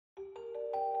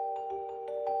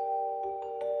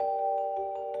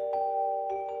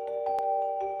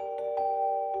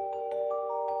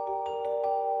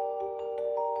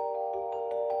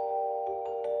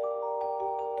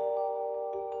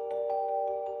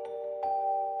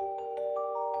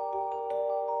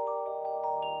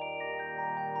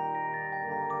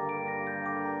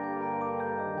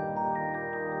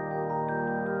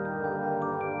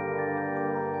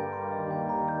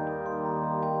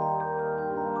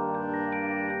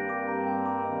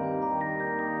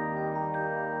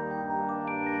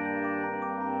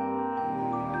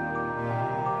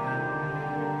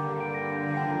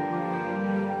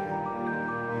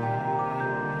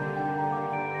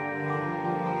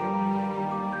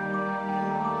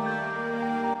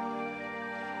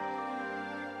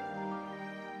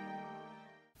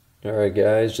Alright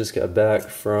guys, just got back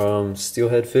from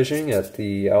steelhead fishing at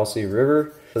the Alsea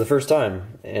River for the first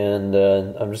time, and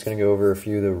I'm just going to go over a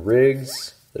few of the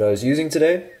rigs that I was using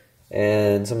today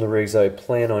and some of the rigs I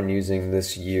plan on using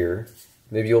this year.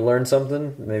 Maybe you'll learn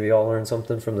something, maybe I'll learn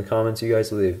something from the comments you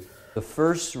guys leave. The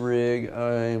first rig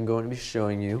I am going to be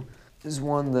showing you is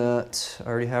one that I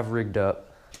already have rigged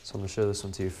up, so I'm going to show this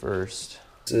one to you first.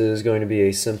 This is going to be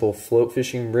a simple float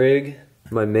fishing rig.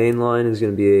 My main line is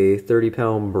going to be a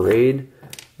 30-pound braid.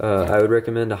 I would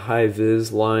recommend a high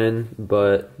vis line,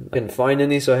 but I didn't find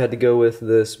any, so I had to go with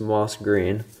this moss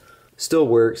green. Still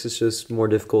works, it's just more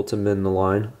difficult to mend the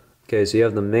line. Okay, so you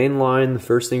have the main line. The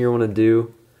first thing you want to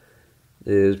do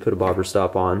is put a bobber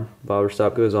stop on. Bobber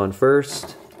stop goes on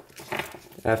first.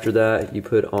 After that, you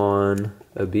put on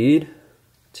a bead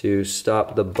to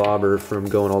stop the bobber from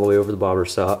going all the way over the bobber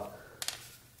stop.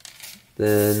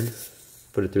 Then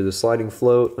put it through the sliding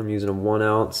float. I'm using a 1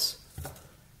 ounce,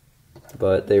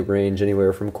 but they range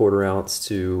anywhere from 1/4 ounce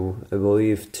to, I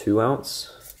believe, 2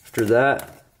 ounce. After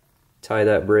that, tie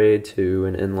that braid to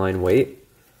an inline weight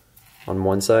on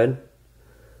one side.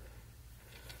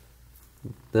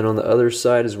 Then on the other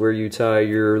side is where you tie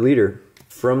your leader.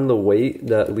 From the weight,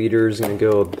 that leader is going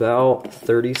to go about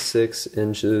 36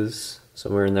 inches,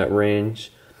 somewhere in that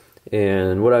range.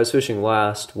 And what I was fishing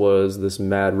last was this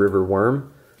Mad River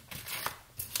worm.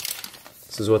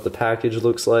 This is what the package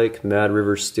looks like. Mad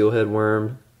River Steelhead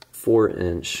worm,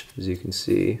 4-inch, as you can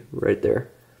see right there.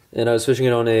 And I was fishing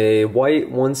it on a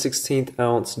white 1/16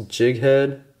 ounce jig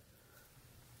head,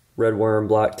 red worm,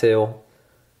 blacktail.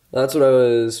 That's what I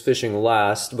was fishing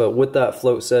last, but with that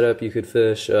float setup, you could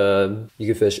fish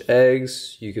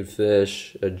eggs, you could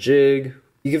fish a jig,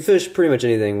 you could fish pretty much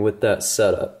anything with that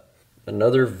setup.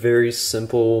 Another very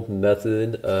simple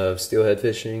method of steelhead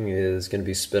fishing is going to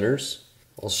be spinners.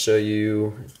 I'll show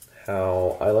you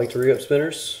how I like to rig up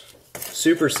spinners.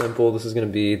 Super simple. This is going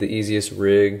to be the easiest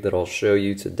rig that I'll show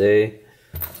you today.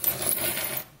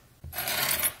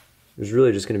 There's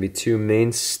really just going to be 2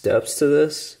 main steps to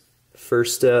this.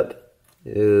 First step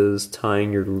is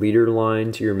tying your leader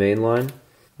line to your main line.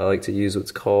 I like to use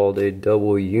what's called a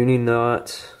double uni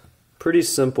knot. Pretty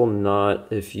simple knot.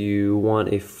 If you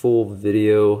want a full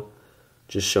video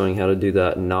just showing how to do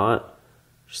that knot,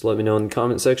 just let me know in the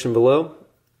comment section below.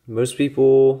 Most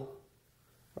people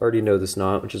already know this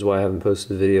knot, which is why I haven't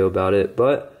posted a video about it,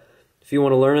 but if you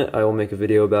want to learn it, I will make a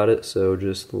video about it, so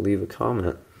just leave a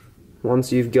comment.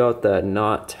 Once you've got that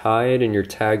knot tied and your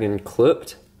tagging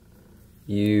clipped,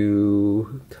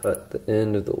 you cut the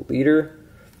end of the leader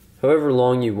however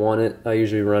long you want it. I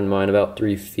usually run mine about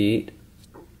 3 feet.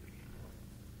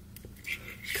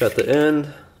 Cut the end,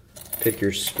 pick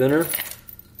your spinner.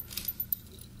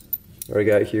 What I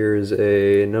got here is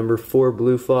a number 4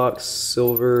 Blue Fox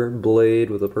silver blade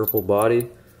with a purple body.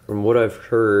 From what I've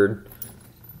heard,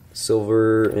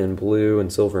 silver and blue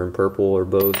and silver and purple are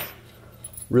both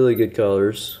really good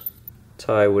colors.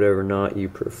 Tie whatever knot you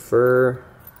prefer.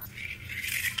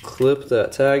 Clip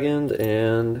that tag end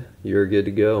and you're good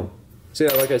to go. So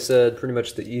yeah, like I said, pretty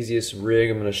much the easiest rig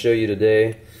I'm going to show you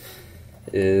today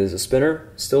is a spinner.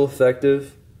 Still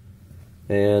effective,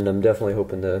 and I'm definitely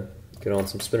hoping to get on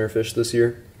some spinner fish this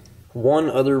year. One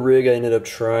other rig I ended up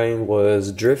trying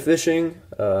was drift fishing.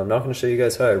 I'm not going to show you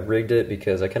guys how I rigged it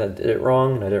because I kind of did it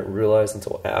wrong and I didn't realize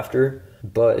until after.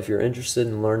 But if you're interested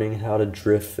in learning how to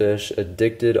drift fish,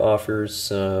 Addicted offers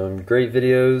some great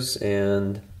videos,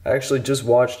 and I actually just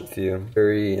watched a few.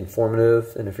 Very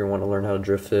informative, and if you want to learn how to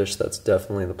drift fish, that's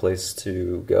definitely the place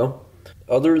to go.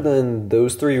 Other than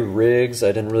those 3 rigs, I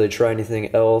didn't really try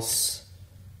anything else.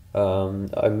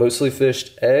 I mostly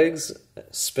fished eggs,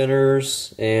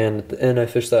 spinners, and at the end I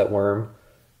fished that worm.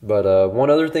 But one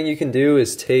other thing you can do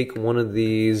is take one of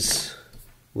these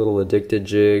little Addicted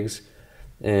jigs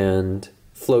and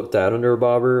float that under a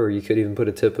bobber, or you could even put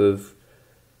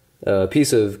a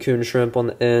piece of coon shrimp on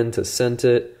the end to scent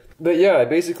it. But yeah, I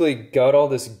basically got all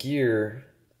this gear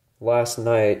last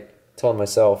night telling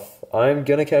myself I'm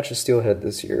gonna catch a steelhead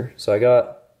this year. So I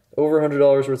got over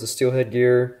 $100 worth of steelhead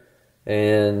gear,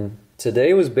 and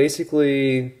today was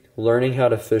basically learning how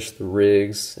to fish the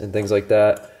rigs and things like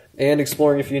that, and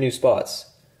exploring a few new spots.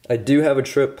 I do have a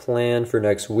trip planned for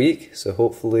next week, so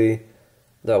hopefully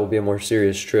that will be a more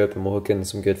serious trip and we'll hook in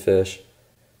some good fish.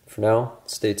 For now,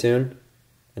 stay tuned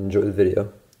and enjoy the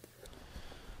video.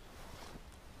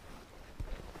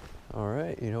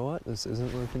 Alright, you know what? This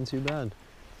isn't looking too bad.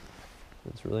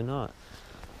 It's really not.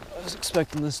 I was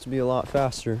expecting this to be a lot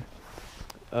faster.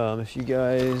 If you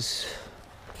guys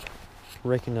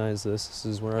recognize this, this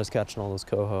is where I was catching all those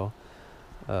coho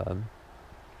a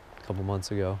couple months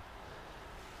ago.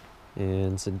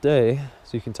 And today,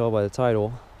 as you can tell by the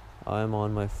title, I'm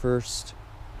on my first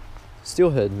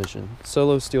steelhead mission,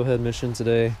 solo steelhead mission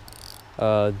today.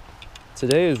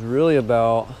 Today is really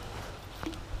about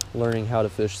learning how to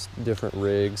fish different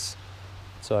rigs.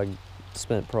 So I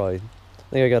spent I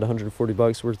think I got 140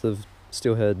 bucks worth of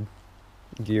steelhead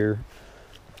gear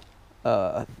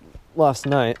last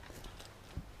night.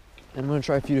 And I'm gonna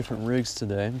try a few different rigs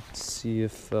today, see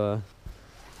if I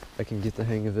can get the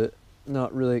hang of it.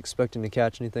 Not really expecting to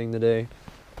catch anything today.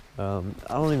 I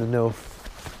don't even know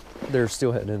if there's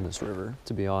steelhead in this river,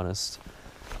 to be honest.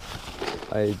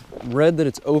 I read that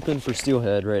it's open for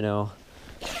steelhead right now,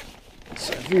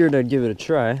 so I figured I'd give it a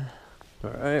try.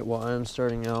 Alright, well, I'm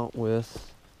starting out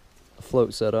with a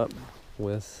float setup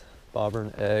with bobber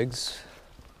and eggs,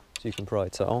 so you can probably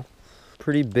tell.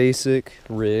 Pretty basic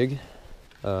rig.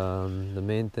 The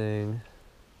main thing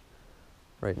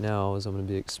right now is I'm going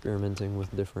to be experimenting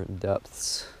with different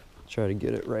depths. Try to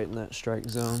get it right in that strike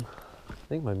zone. I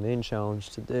think my main challenge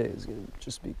today is going to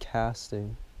just be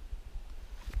casting.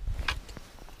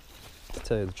 To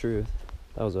tell you the truth,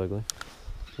 that was ugly.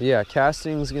 But yeah,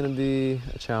 casting is going to be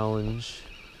a challenge.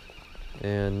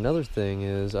 And another thing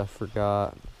is I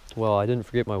didn't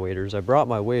forget my waders. I brought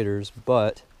my waders,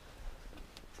 but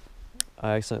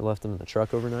I accidentally left them in the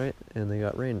truck overnight and they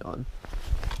got rained on.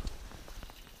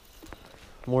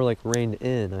 More like rained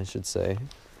in, I should say.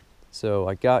 So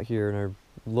I got here and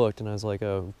I looked and I was like,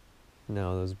 oh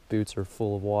no, those boots are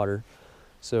full of water.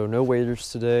 So no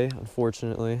waders today,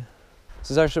 unfortunately. This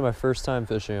is actually my first time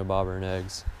fishing a bobber and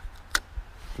eggs,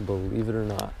 believe it or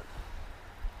not.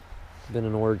 Been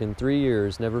in Oregon 3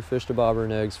 years, never fished a bobber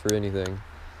and eggs for anything.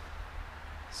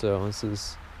 So this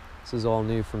is all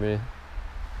new for me.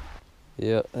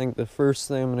 Yeah, I think the first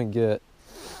thing I'm gonna get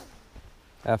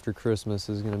after Christmas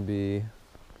is gonna be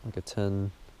like a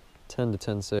 10 to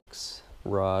 10.6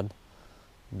 rod.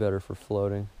 Better for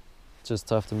floating. It's just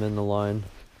tough to mend the line,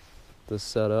 this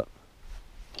setup.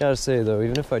 Gotta say though,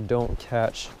 even if I don't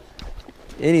catch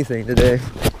anything today,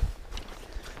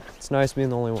 it's nice being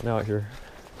the only one out here.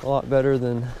 A lot better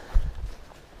than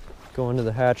going to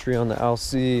the hatchery on the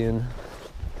LC and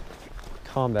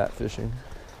combat fishing.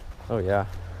 Oh yeah,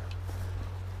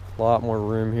 a lot more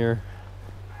room here.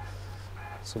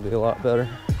 This will be a lot better.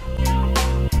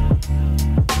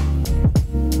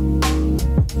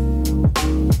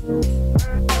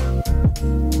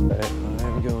 Okay,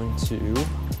 I'm going to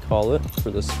call it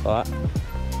for this spot.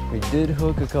 We did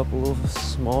hook a couple of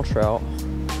small trout,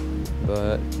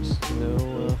 but just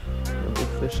no big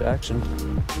fish action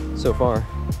so far.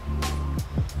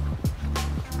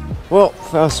 Well,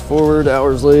 fast forward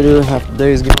hours later, half the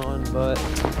day's gone, but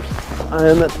I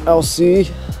am at LC,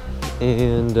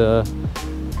 and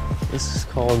this is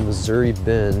called Missouri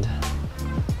Bend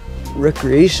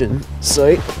Recreation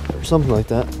Site, or something like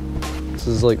that. This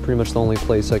is like pretty much the only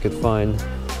place I could find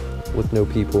with no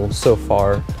people so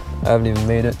far. I haven't even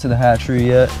made it to the hatchery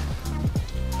yet,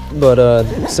 but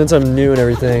since I'm new and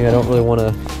everything, I don't really want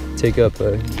to take up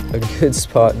a good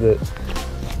spot that,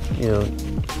 you know,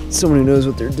 someone who knows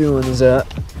what they're doing is at.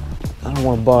 I don't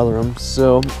want to bother them,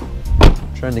 so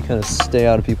I'm trying to kind of stay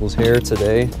out of people's hair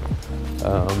today.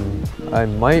 I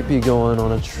might be going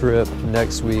on a trip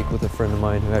next week with a friend of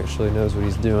mine who actually knows what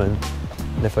he's doing,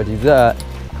 and if I do that,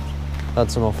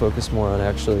 that's when I'll focus more on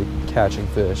actually catching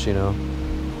fish, you know.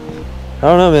 I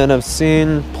don't know, man, I've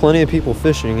seen plenty of people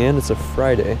fishing, and it's a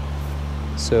Friday,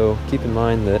 so keep in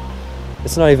mind that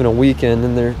it's not even a weekend,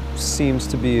 and there seems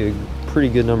to be a pretty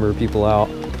good number of people out.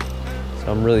 So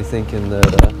I'm really thinking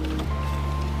that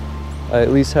I at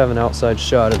least have an outside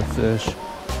shot at a fish.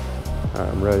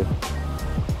 Alright, I'm ready.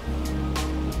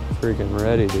 Freaking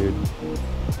ready, dude.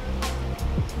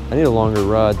 I need a longer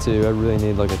rod too. I really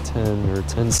need like a 10 or a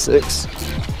 10.6.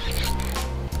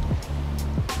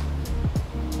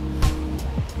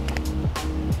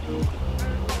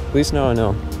 At least now I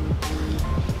know.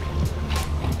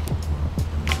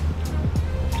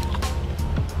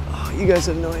 Oh, you guys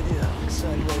have no idea how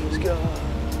excited I just got.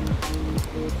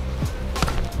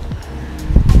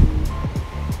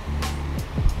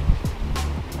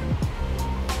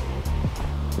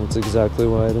 That's exactly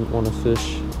why I didn't want to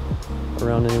fish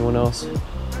around anyone else.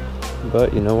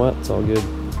 But you know what? It's all good.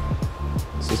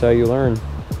 This is how you learn.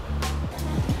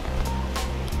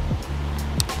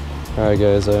 Alright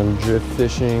guys, I'm drift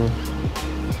fishing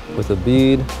with a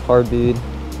bead, hard bead.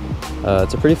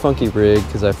 It's a pretty funky rig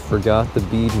because I forgot the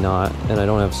bead knot and I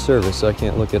don't have service, so I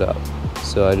can't look it up.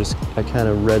 So I kind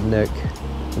of redneck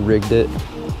rigged it.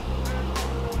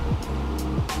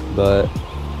 But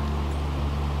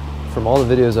from all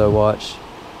the videos I watch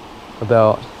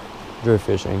about drift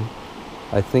fishing,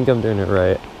 I think I'm doing it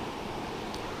right.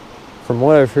 from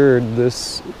what I've heard,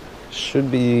 this should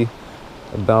be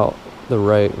about the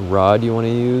right rod you want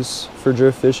to use for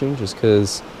drift fishing, just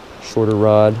because shorter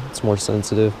rod, it's more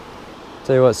sensitive.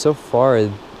 Tell you what, so far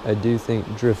I do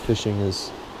think drift fishing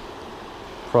is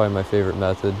probably my favorite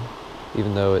method,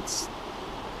 even though it's,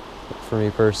 for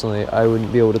me personally, I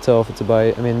wouldn't be able to tell if it's a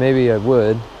bite. I mean, maybe I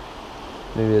would.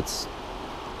 Maybe it's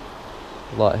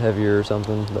a lot heavier or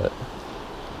something, but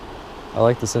I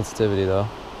like the sensitivity though.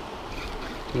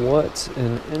 What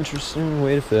an interesting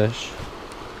way to fish.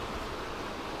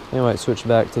 I might switch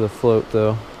back to the float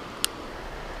though.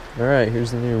 Alright,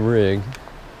 here's the new rig.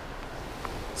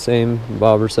 Same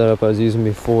bobber setup I was using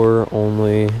before,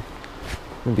 only I'm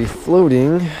gonna be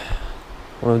floating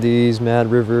one of these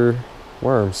Mad River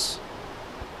worms.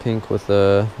 Pink with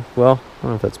a, well, I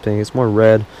don't know if that's pink, it's more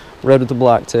red. Red with the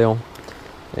black tail.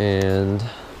 And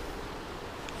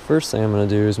first thing I'm gonna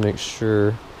do is make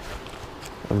sure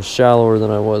I'm shallower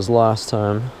than I was last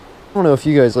time. I don't know if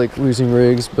you guys like losing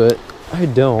rigs, but I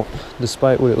don't,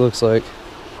 despite what it looks like.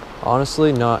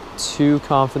 Honestly, not too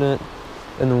confident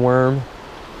in the worm,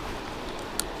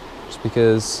 just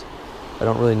because I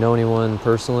don't really know anyone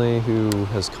personally who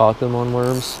has caught them on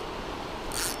worms.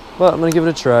 But I'm gonna give it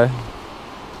a try.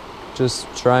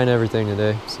 Just trying everything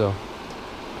today, so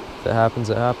if it happens,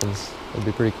 it happens. It'd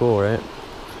be pretty cool, right?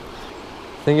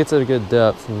 I think it's at a good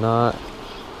depth, not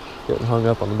getting hung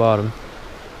up on the bottom,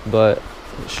 but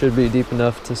it should be deep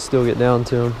enough to still get down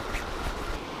to them.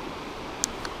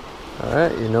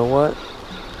 Alright, you know what?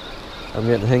 I'm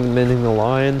getting mending the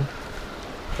line.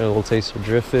 Got a little taste of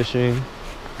drift fishing.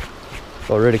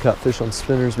 Already caught fish on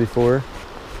spinners before.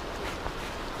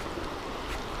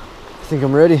 I think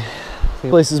I'm ready. The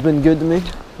place has been good to me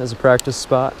as a practice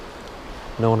spot.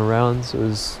 No one around, so it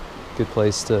was a good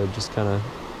place to just kind of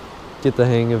get the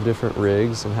hang of different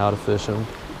rigs and how to fish them.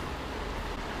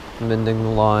 Mending the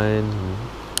line, and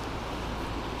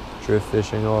drift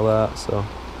fishing, all that, so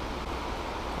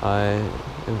I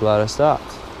am glad I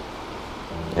stopped.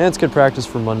 And it's good practice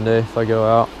for Monday if I go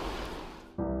out.